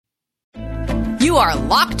You are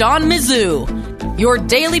Locked On Mizzou, your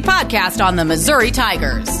daily podcast on the Missouri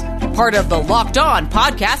Tigers. Part of the Locked On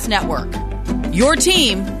Podcast Network. Your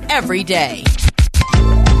team every day.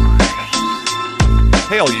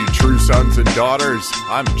 Hail, you true sons and daughters.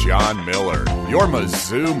 I'm John Miller, your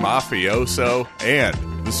Mizzou mafioso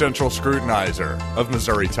and the central scrutinizer of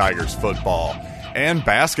Missouri Tigers football and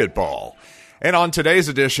basketball. And on today's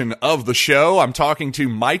edition of the show, I'm talking to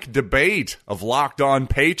Mike D'Abate of Locked On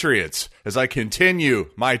Patriots as I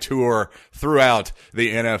continue my tour throughout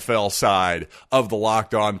the NFL side of the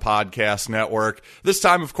Locked On Podcast Network. This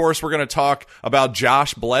time, of course, we're going to talk about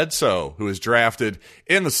Josh Bledsoe, who was drafted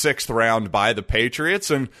in the 6th round by the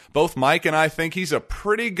Patriots. And both Mike and I think he's a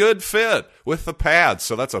pretty good fit with the Pats.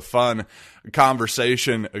 So that's a fun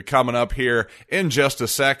conversation coming up here in just a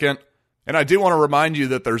second. And I do want to remind you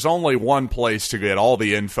that there's only one place to get all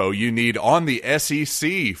the info you need on the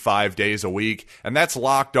SEC 5 days a week, and that's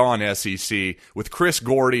Locked On SEC with Chris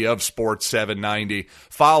Gordy of Sports 790.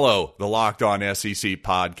 Follow the Locked On SEC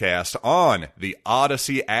podcast on the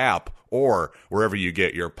Odyssey app or wherever you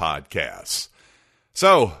get your podcasts.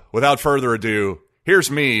 So, without further ado,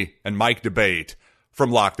 here's me and Mike D'Abate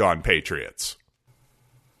from Locked On Patriots.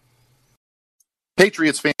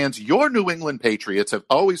 Patriots fans, your New England Patriots have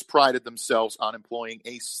always prided themselves on employing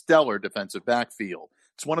a stellar defensive backfield.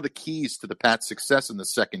 It's one of the keys to the Pats' success in the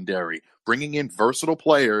secondary, bringing in versatile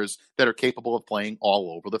players that are capable of playing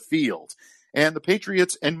all over the field. And the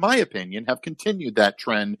Patriots, in my opinion, have continued that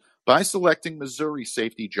trend by selecting Missouri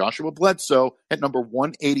safety Joshua Bledsoe at number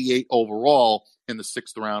 188 overall in the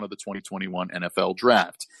 6th round of the 2021 NFL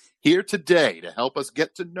Draft. Here today to help us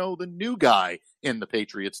get to know the new guy in the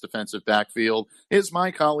Patriots defensive backfield is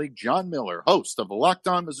my colleague John Miller, host of the Locked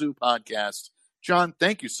On Mizzou podcast. John,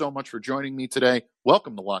 thank you so much for joining me today.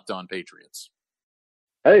 Welcome to Locked On Patriots.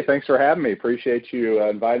 Hey, thanks for having me. Appreciate you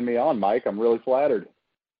inviting me on, Mike. I'm really flattered.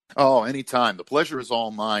 Oh, anytime. The pleasure is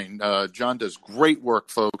all mine. John does great work,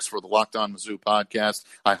 folks, for the Locked On Mizzou podcast.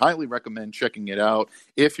 I highly recommend checking it out.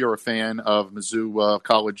 If you're a fan of Mizzou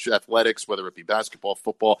college athletics, whether it be basketball,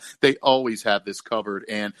 football, they always have this covered.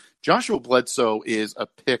 And Joshua Bledsoe is a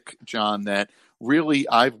pick, John, that really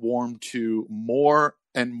I've warmed to more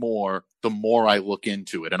and more the more I look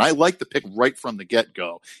into it. And I like the pick right from the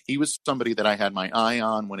get-go. He was somebody that I had my eye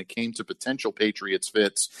on when it came to potential Patriots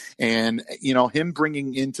fits. And, you know, him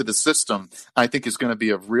bringing into the system, I think is going to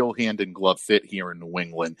be a real hand-in-glove fit here in New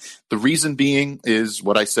England. The reason being is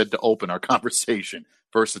what I said to open our conversation,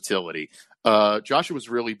 versatility. Joshua's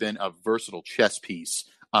really been a versatile chess piece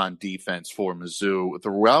on defense for Mizzou.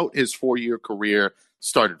 Throughout his 4-year career,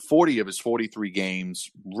 started 40 of his 43 games,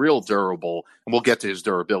 real durable, and we'll get to his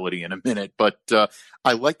durability in a minute. But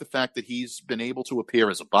I like the fact that he's been able to appear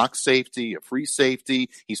as a box safety, a free safety.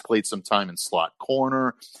 He's played some time in slot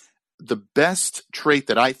corner. The best trait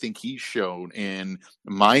that I think he's shown in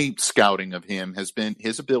my scouting of him has been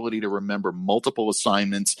his ability to remember multiple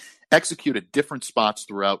assignments, execute at different spots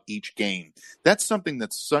throughout each game. That's something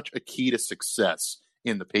that's such a key to success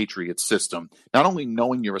in the Patriots system, not only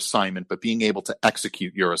knowing your assignment, but being able to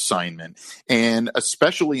execute your assignment. And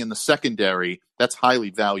especially in the secondary, that's highly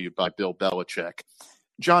valued by Bill Belichick.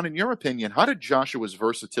 John, in your opinion, how did Joshua's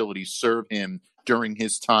versatility serve him during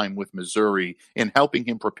his time with Missouri in helping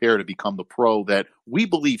him prepare to become the pro that we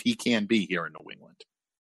believe he can be here in New England?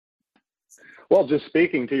 Well, just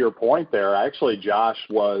speaking to your point there, actually Josh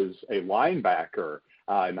was a linebacker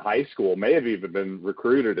in high school, may have even been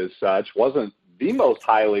recruited as such, wasn't the most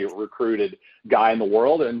highly recruited guy in the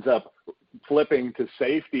world, ends up flipping to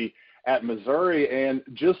safety at Missouri. And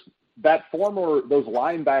just those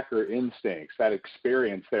linebacker instincts, that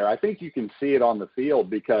experience there, I think you can see it on the field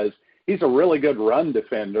because he's a really good run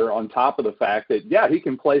defender on top of the fact that, yeah, he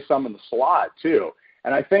can play some in the slot too.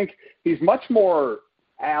 And I think he's much more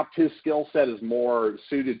apt. His skill set is more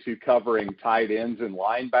suited to covering tight ends and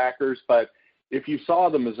linebackers. But if you saw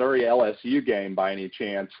the Missouri LSU game by any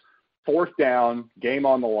chance, 4th down, game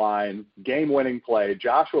on the line, game-winning play,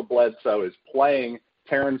 Joshua Bledsoe is playing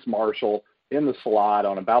Terrence Marshall in the slot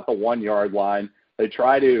on about the 1-yard line. They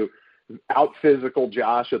try to out-physical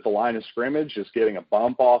Josh at the line of scrimmage, just getting a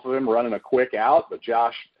bump off of him, running a quick out, but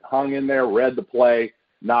Josh hung in there, read the play,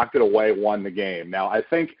 knocked it away, won the game. Now, I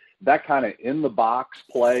think that kind of in-the-box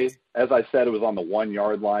play, as I said, it was on the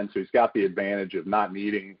 1-yard line, so he's got the advantage of not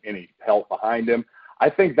needing any help behind him. I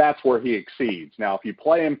think that's where he exceeds. Now, if you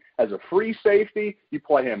play him as a free safety, you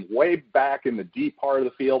play him way back in the deep part of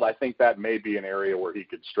the field, I think that may be an area where he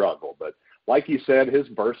could struggle. But like you said, his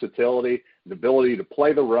versatility, the ability to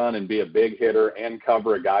play the run and be a big hitter and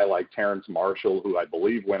cover a guy like Terrence Marshall, who I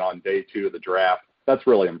believe went on day 2 of the draft, that's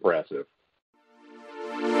really impressive.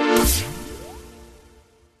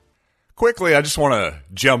 Quickly, I just want to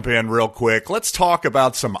jump in real quick. Let's talk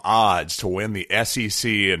about some odds to win the SEC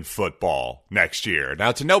in football next year.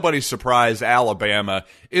 Now, to nobody's surprise, Alabama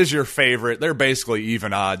is your favorite. They're basically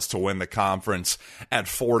even odds to win the conference at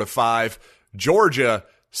 4-5. Georgia,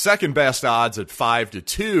 second best odds at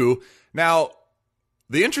 5-2. Now,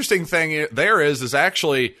 the interesting thing there is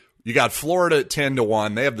actually you got Florida at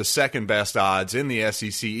 10-1. They have the second best odds in the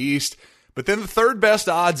SEC East. But then the third best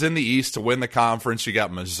odds in the East to win the conference, you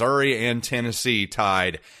got Missouri and Tennessee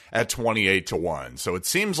tied at 28-1. So it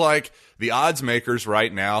seems like the odds makers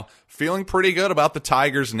right now feeling pretty good about the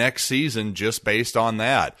Tigers next season just based on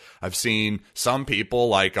that. I've seen some people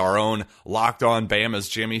like our own Locked On Bama's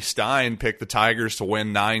Jimmy Stein pick the Tigers to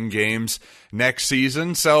win 9 games next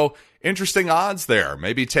season. So interesting odds there.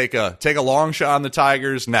 Maybe take a long shot on the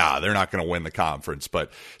Tigers. Nah, they're not going to win the conference.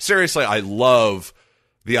 But seriously, I love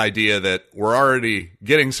the idea that we're already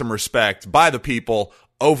getting some respect by the people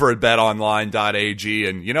over at betonline.ag.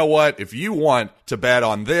 And you know what? If you want to bet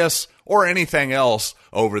on this or anything else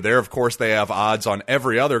over there, of course, they have odds on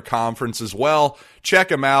every other conference as well. Check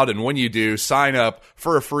them out. And when you do, sign up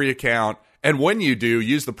for a free account. And when you do,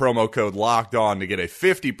 use the promo code LOCKEDON to get a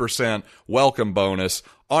 50% welcome bonus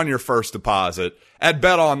on your first deposit at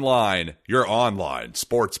BetOnline, your online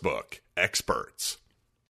sportsbook experts.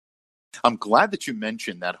 I'm glad that you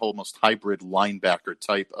mentioned that almost hybrid linebacker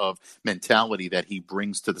type of mentality that he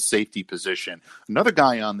brings to the safety position. Another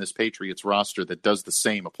guy on this Patriots roster that does the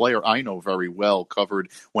same, a player I know very well, covered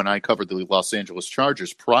when I covered the Los Angeles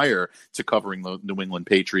Chargers prior to covering the New England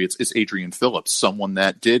Patriots, is Adrian Phillips, someone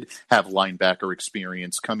that did have linebacker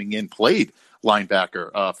experience coming in, played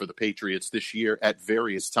linebacker for the Patriots this year at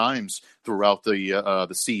various times throughout the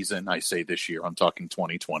season. I say this year, I'm talking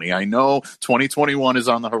 2020. I know 2021 is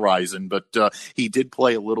on the horizon, but he did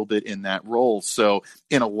play a little bit in that role. So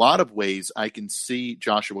in a lot of ways, I can see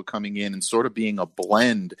Joshua coming in and sort of being a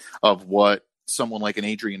blend of what someone like an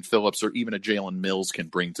Adrian Phillips or even a Jalen Mills can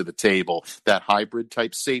bring to the table. That hybrid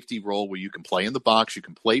type safety role where you can play in the box, you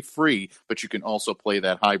can play free, but you can also play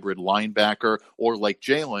that hybrid linebacker, or like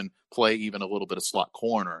Jalen, play even a little bit of slot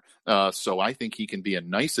corner. So I think he can be a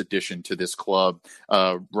nice addition to this club.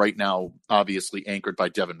 Right now, obviously anchored by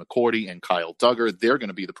Devin McCourty and Kyle Duggar. They're going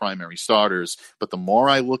to be the primary starters. But the more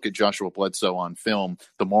I look at Joshua Bledsoe on film,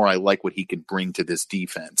 the more I like what he can bring to this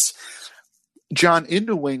defense. John, in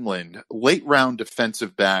New England, late-round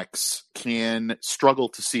defensive backs can struggle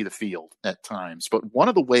to see the field at times. But one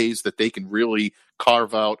of the ways that they can really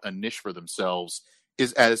carve out a niche for themselves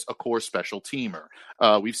is as a core special teamer.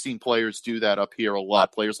 We've seen players do that up here a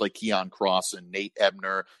lot. Players like Keon Cross and Nate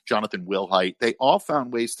Ebner, Jonathan Wilhite, they all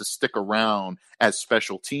found ways to stick around as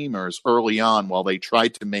special teamers early on while they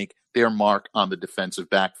tried to make their mark on the defensive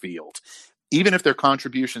backfield. Even if their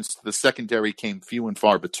contributions to the secondary came few and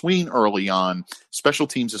far between early on, special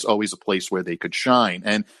teams is always a place where they could shine.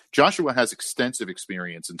 And Joshua has extensive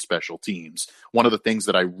experience in special teams. One of the things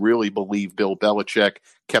that I really believe Bill Belichick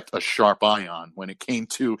kept a sharp eye on when it came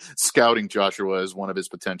to scouting Joshua as one of his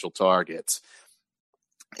potential targets.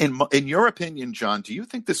 In your opinion, John, do you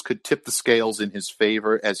think this could tip the scales in his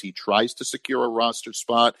favor as he tries to secure a roster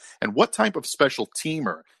spot? And what type of special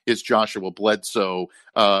teamer is Joshua Bledsoe?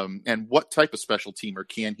 And what type of special teamer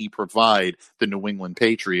can he provide the New England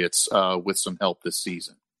Patriots with some help this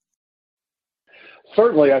season?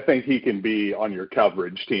 Certainly, I think he can be on your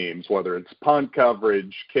coverage teams, whether it's punt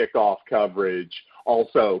coverage, kickoff coverage,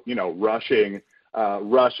 also, rushing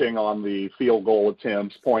on the field goal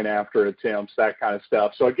attempts, point after attempts, that kind of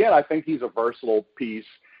stuff. So again, I think he's a versatile piece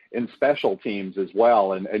in special teams as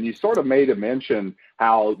well. And you sort of made a mention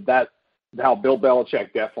how Bill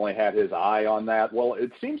Belichick definitely had his eye on that. Well,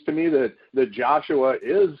 it seems to me that Joshua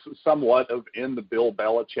is somewhat of in the Bill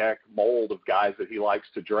Belichick mold of guys that he likes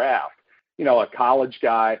to draft. A college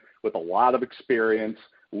guy with a lot of experience,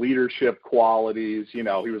 leadership qualities. He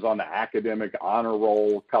was on the academic honor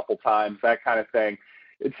roll a couple times, that kind of thing.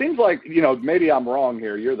 It seems like, maybe I'm wrong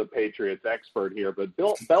here. You're the Patriots expert here, but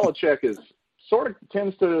Bill Belichick is sort of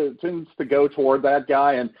tends to go toward that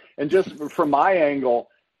guy. And just from my angle,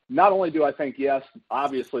 not only do I think, yes,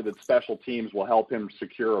 obviously that special teams will help him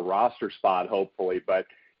secure a roster spot, hopefully, but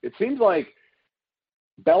it seems like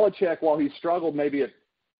Belichick, while he struggled maybe at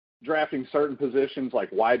drafting certain positions like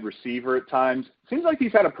wide receiver at times, seems like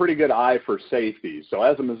he's had a pretty good eye for safety. So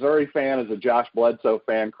as a Missouri fan, as a Josh Bledsoe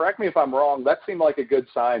fan, correct me if I'm wrong, that seemed like a good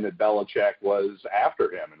sign that Belichick was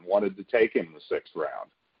after him and wanted to take him in the 6th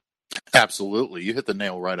round. Absolutely. You hit the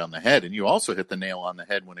nail right on the head. And you also hit the nail on the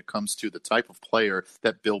head when it comes to the type of player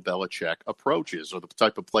that Bill Belichick approaches, or the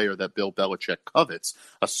type of player that Bill Belichick covets.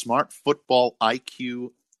 A smart football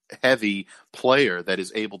IQ heavy player that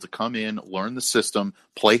is able to come in, learn the system,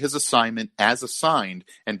 play his assignment as assigned,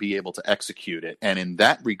 and be able to execute it. And in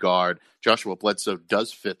that regard, Joshua Bledsoe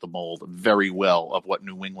does fit the mold very well of what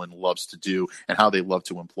New England loves to do and how they love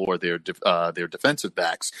to employ their defensive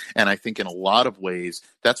backs. And I think in a lot of ways,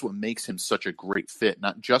 that's what makes him such a great fit,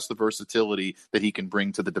 not just the versatility that he can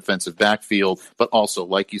bring to the defensive backfield, but also,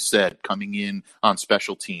 like you said, coming in on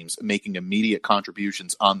special teams, making immediate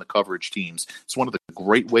contributions on the coverage teams. It's one of the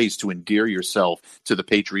great ways to endear yourself to the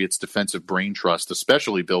Patriots defensive brain trust,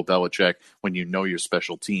 especially Bill Belichick, when you know your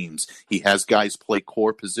special teams. He has guys play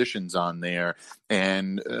core positions on there,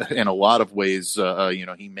 and in a lot of ways,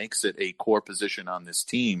 he makes it a core position on this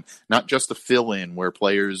team, not just a fill-in where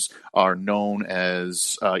players are known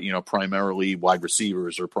as, primarily wide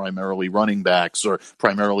receivers or primarily running backs or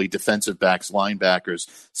primarily defensive backs, linebackers.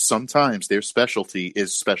 Sometimes their specialty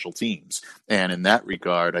is special teams, and in that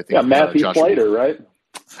regard, I think Matthew Slater, right?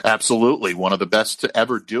 Absolutely. One of the best to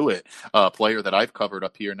ever do it. Player that I've covered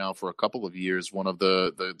up here now for a couple of years. One of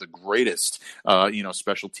the greatest,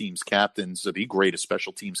 special teams captains, the greatest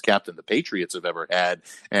special teams captain the Patriots have ever had.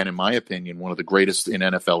 And in my opinion, one of the greatest in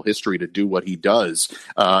NFL history to do what he does.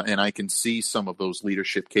 And I can see some of those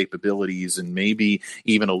leadership capabilities and maybe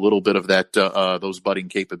even a little bit of that, those budding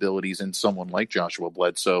capabilities in someone like Joshua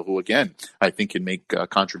Bledsoe, who again, I think can make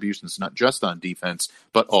contributions not just on defense,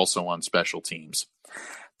 but also on special teams.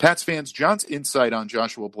 Pats fans, John's insight on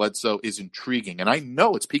Joshua Bledsoe is intriguing, and I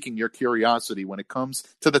know it's piquing your curiosity when it comes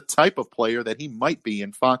to the type of player that he might be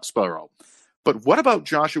in Foxborough. But what about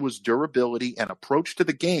Joshua's durability and approach to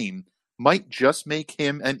the game might just make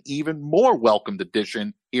him an even more welcomed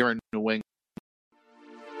addition here in New England?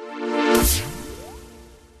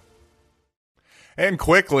 And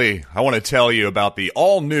quickly, I want to tell you about the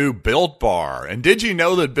all-new Built Bar. And did you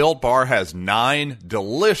know that Built Bar has 9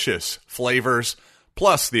 delicious flavors,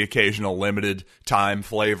 plus the occasional limited time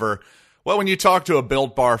flavor? Well, when you talk to a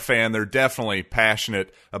Built Bar fan, they're definitely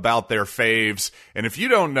passionate about their faves. And if you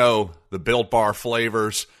don't know the Built Bar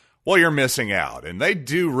flavors, well, you're missing out. And they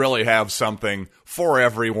do really have something for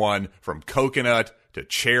everyone, from coconut to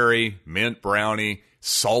cherry, mint brownie,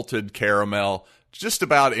 salted caramel, just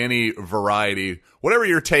about any variety. Whatever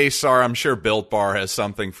your tastes are, I'm sure Built Bar has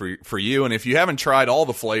something for you. And if you haven't tried all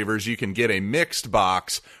the flavors, you can get a mixed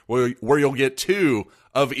box where you'll get 2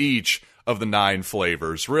 of each of the 9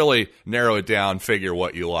 flavors. Really narrow it down, figure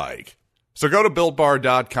what you like. So go to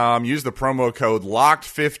BuiltBar.com, use the promo code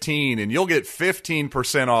LOCKED15, and you'll get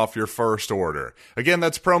 15% off your first order. Again,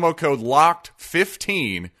 that's promo code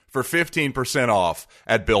LOCKED15 for 15% off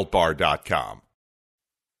at BuiltBar.com.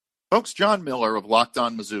 Folks, John Miller of Locked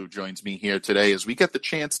On Mizzou joins me here today as we get the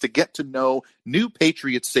chance to get to know new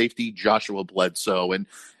Patriots safety Joshua Bledsoe. And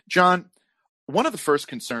John, one of the first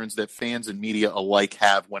concerns that fans and media alike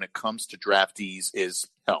have when it comes to draftees is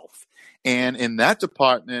health. And in that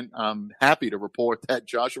department, I'm happy to report that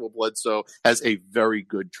Joshua Bledsoe has a very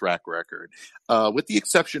good track record. With the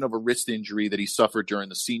exception of a wrist injury that he suffered during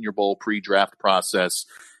the Senior Bowl pre-draft process,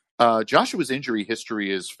 Joshua's injury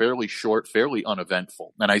history is fairly short, fairly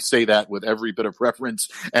uneventful. And I say that with every bit of reverence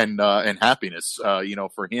and happiness,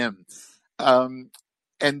 for him.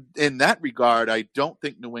 And in that regard, I don't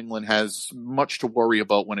think New England has much to worry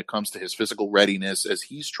about when it comes to his physical readiness as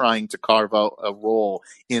he's trying to carve out a role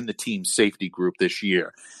in the team's safety group this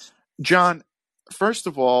year. John, first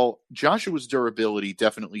of all, Joshua's durability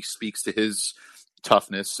definitely speaks to his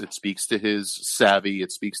toughness. It speaks to his savvy.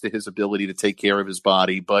 It speaks to his ability to take care of his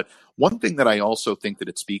body. But one thing that I also think that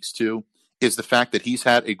it speaks to is the fact that he's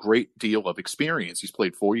had a great deal of experience. He's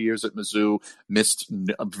played 4 years at Mizzou, missed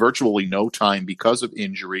virtually no time because of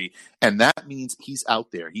injury, and that means he's out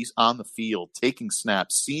there. He's on the field, taking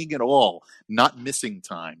snaps, seeing it all, not missing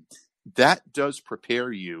time. That does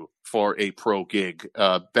prepare you for a pro gig,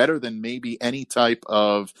 better than maybe any type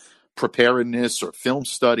of preparedness or film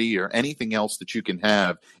study or anything else that you can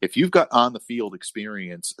have. If you've got on the field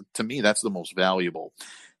experience, to me, that's the most valuable.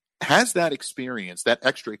 Has that experience, that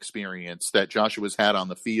extra experience that Joshua's had on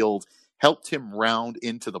the field, helped him round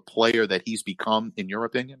into the player that he's become, in your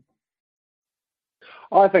opinion?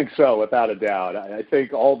 I think so, without a doubt. I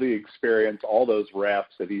think all the experience, all those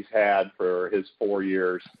reps that he's had for his 4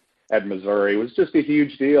 years at Missouri was just a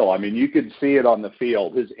huge deal. I mean, you could see it on the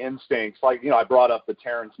field. His instincts, I brought up the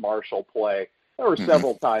Terrence Marshall play. There were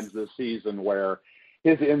several times this season where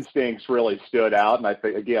his instincts really stood out, and I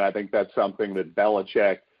think that's something that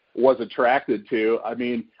Belichick was attracted to. I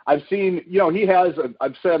mean, I've seen, he has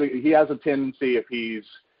a tendency, if he's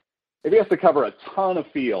if he has to cover a ton of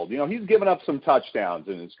field, he's given up some touchdowns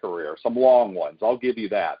in his career, some long ones. I'll give you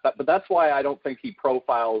that. But that's why I don't think he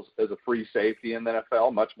profiles as a free safety in the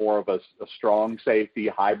NFL, much more of a strong safety,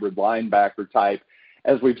 hybrid linebacker type,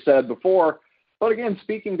 as we've said before. But again,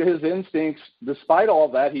 speaking to his instincts, despite all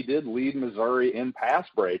that, he did lead Missouri in pass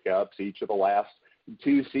breakups each of the last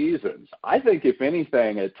 2 seasons. I think, if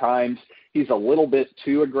anything, at times he's a little bit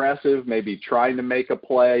too aggressive, maybe trying to make a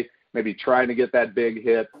play, maybe trying to get that big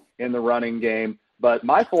hit in the running game. But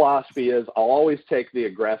my philosophy is I'll always take the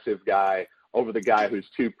aggressive guy over the guy who's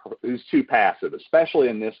too passive, especially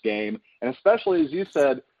in this game, and especially, as you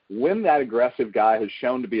said, when that aggressive guy has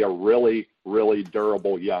shown to be a really, really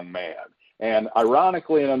durable young man. And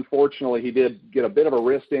ironically and unfortunately, he did get a bit of a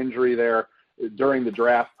wrist injury there during the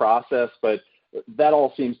draft process, but that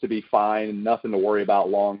all seems to be fine and nothing to worry about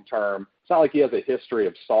long term. It's not like he has a history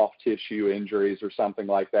of soft tissue injuries or something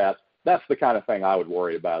like that. That's the kind of thing I would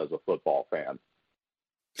worry about as a football fan.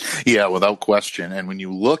 Yeah, without question. And when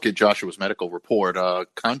you look at Joshua's medical report,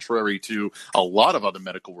 contrary to a lot of other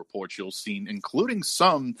medical reports you'll see, including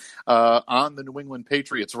some on the New England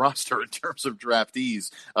Patriots roster in terms of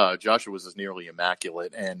draftees, Joshua's is nearly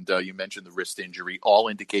immaculate. And you mentioned the wrist injury. All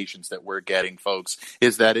indications that we're getting, folks,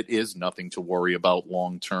 is that it is nothing to worry about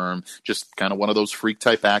long term. Just kind of one of those freak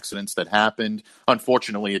type accidents that happened.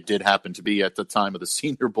 Unfortunately, it did happen to be at the time of the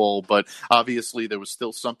Senior Bowl, but obviously there was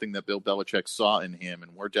still something that Bill Belichick saw in him,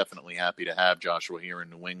 and we're definitely happy to have Joshua here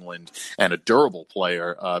in New England, and a durable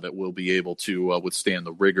player that will be able to withstand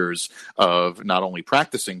the rigors of not only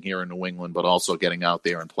practicing here in New England, but also getting out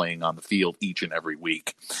there and playing on the field each and every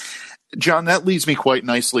week. John, that leads me quite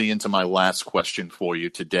nicely into my last question for you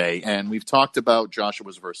today. And we've talked about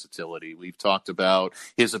Joshua's versatility. We've talked about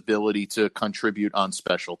his ability to contribute on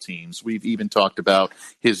special teams. We've even talked about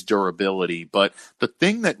his durability. But the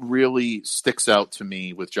thing that really sticks out to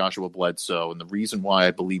me with Joshua Bledsoe, and the reason why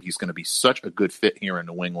I believe he's going to be such a good fit here in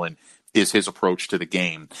New England, is his approach to the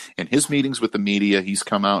game. In his meetings with the media, he's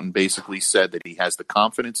come out and basically said that he has the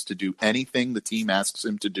confidence to do anything the team asks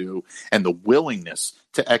him to do and the willingness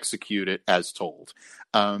to execute it as told.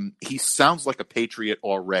 He sounds like a Patriot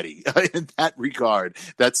already in that regard.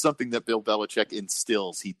 That's something that Bill Belichick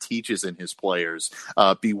instills. He teaches in his players.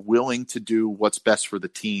 Be willing to do what's best for the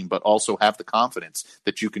team, but also have the confidence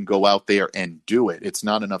that you can go out there and do it. It's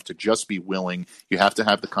not enough to just be willing. You have to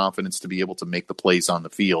have the confidence to be able to make the plays on the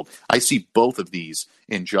field. I see both of these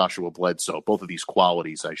in Joshua Bledsoe, both of these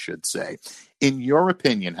qualities, I should say. In your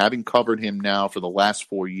opinion, having covered him now for the last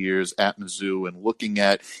 4 years at Mizzou and looking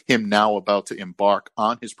at him now about to embark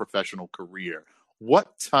on his professional career,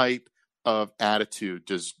 what type of attitude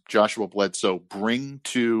does Joshua Bledsoe bring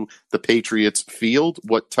to the Patriots field?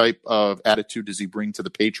 What type of attitude does he bring to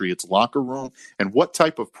the Patriots locker room? And what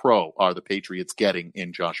type of pro are the Patriots getting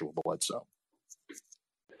in Joshua Bledsoe?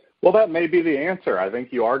 Well, that may be the answer. I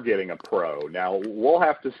think you are getting a pro. Now, we'll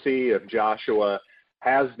have to see if Joshua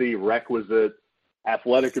has the requisite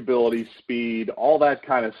athletic ability, speed, all that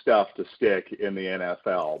kind of stuff to stick in the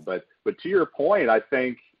NFL. But to your point, I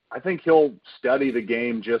think he'll study the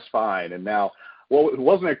game just fine. And now, well,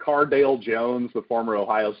 wasn't it Cardale Jones, the former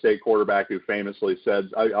Ohio State quarterback, who famously said,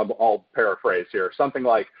 I'll paraphrase here, something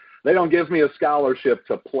like, "They don't give me a scholarship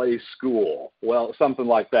to play school." Well, something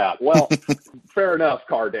like that. Well, fair enough,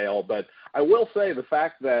 Cardale. But I will say the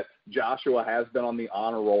fact that Joshua has been on the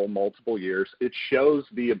honor roll multiple years, it shows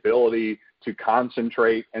the ability to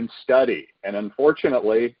concentrate and study. And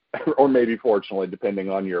unfortunately, or maybe fortunately, depending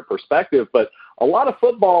on your perspective, but a lot of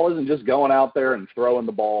football isn't just going out there and throwing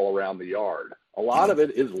the ball around the yard. A lot of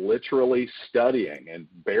it is literally studying and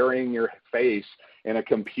burying your face in a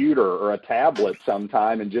computer or a tablet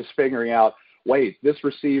sometime and just figuring out, wait, this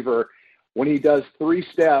receiver, when he does 3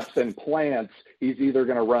 steps and plants, he's either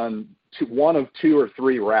going to run one of 2 or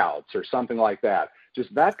 3 routes or something like that.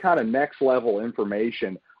 Just that kind of next level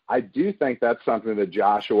information. I do think that's something that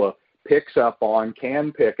Joshua picks up on,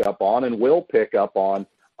 can pick up on, and will pick up on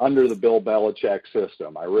under the Bill Belichick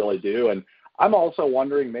system. I really do. And I'm also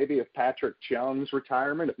wondering maybe if Patrick Chung's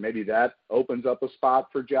retirement, if maybe that opens up a spot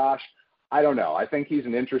for Josh. I don't know. I think he's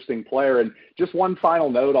an interesting player. And just one final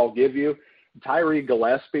note I'll give you, Tyree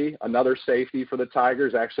Gillespie, another safety for the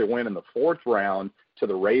Tigers, actually went in the 4th round to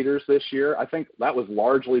the Raiders this year. I think that was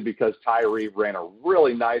largely because Tyree ran a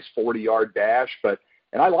really nice 40-yard dash.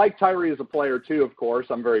 And I like Tyree as a player too, of course.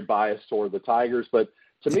 I'm very biased toward the Tigers. But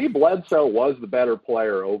to me, Bledsoe was the better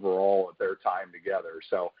player overall at their time together.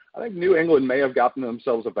 So I think New England may have gotten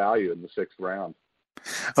themselves a value in the 6th round.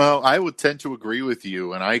 Well, I would tend to agree with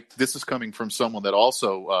you, and this is coming from someone that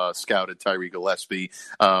also scouted Tyree Gillespie,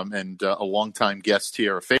 and a longtime guest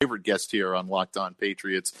here, a favorite guest here on Locked On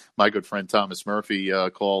Patriots. My good friend Thomas Murphy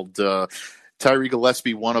called Tyree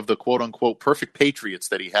Gillespie one of the quote-unquote perfect Patriots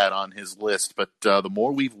that he had on his list. But the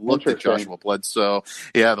more we've looked at Joshua Bledsoe,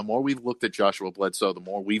 the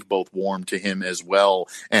more we've both warmed to him as well.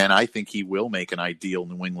 And I think he will make an ideal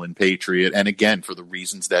New England Patriot. And again, for the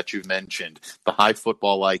reasons that you've mentioned, the high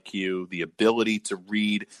football IQ, the ability to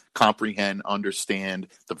read, comprehend, understand,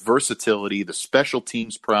 the versatility, the special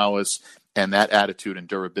teams prowess, and that attitude and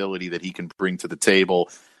durability that he can bring to the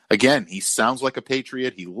table. Again, he sounds like a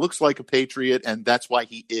Patriot, he looks like a Patriot, and that's why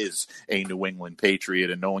he is a New England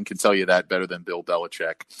Patriot, and no one can tell you that better than Bill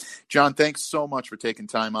Belichick. John, thanks so much for taking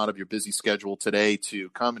time out of your busy schedule today to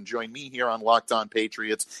come and join me here on Locked On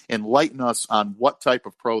Patriots, enlighten us on what type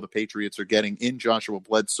of pro the Patriots are getting in Joshua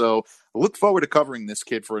Bledsoe. I look forward to covering this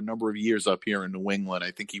kid for a number of years up here in New England.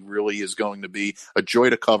 I think he really is going to be a joy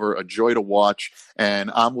to cover, a joy to watch,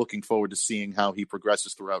 and I'm looking forward to seeing how he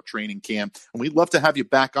progresses throughout training camp. And we'd love to have you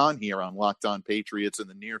back on here on Locked On Patriots in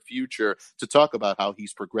the near future to talk about how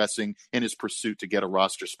he's progressing in his pursuit to get a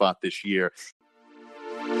roster spot this year.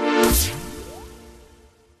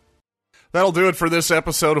 That'll do it for this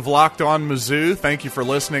episode of Locked On Mizzou. Thank you for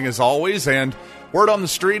listening as always, and word on the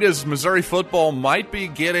street is Missouri football might be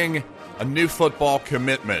getting a new football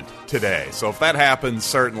commitment today. So if that happens,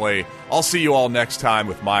 certainly I'll see you all next time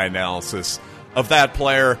with my analysis of that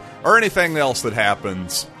player or anything else that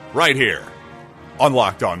happens right here on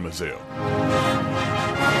Locked On Mizzou.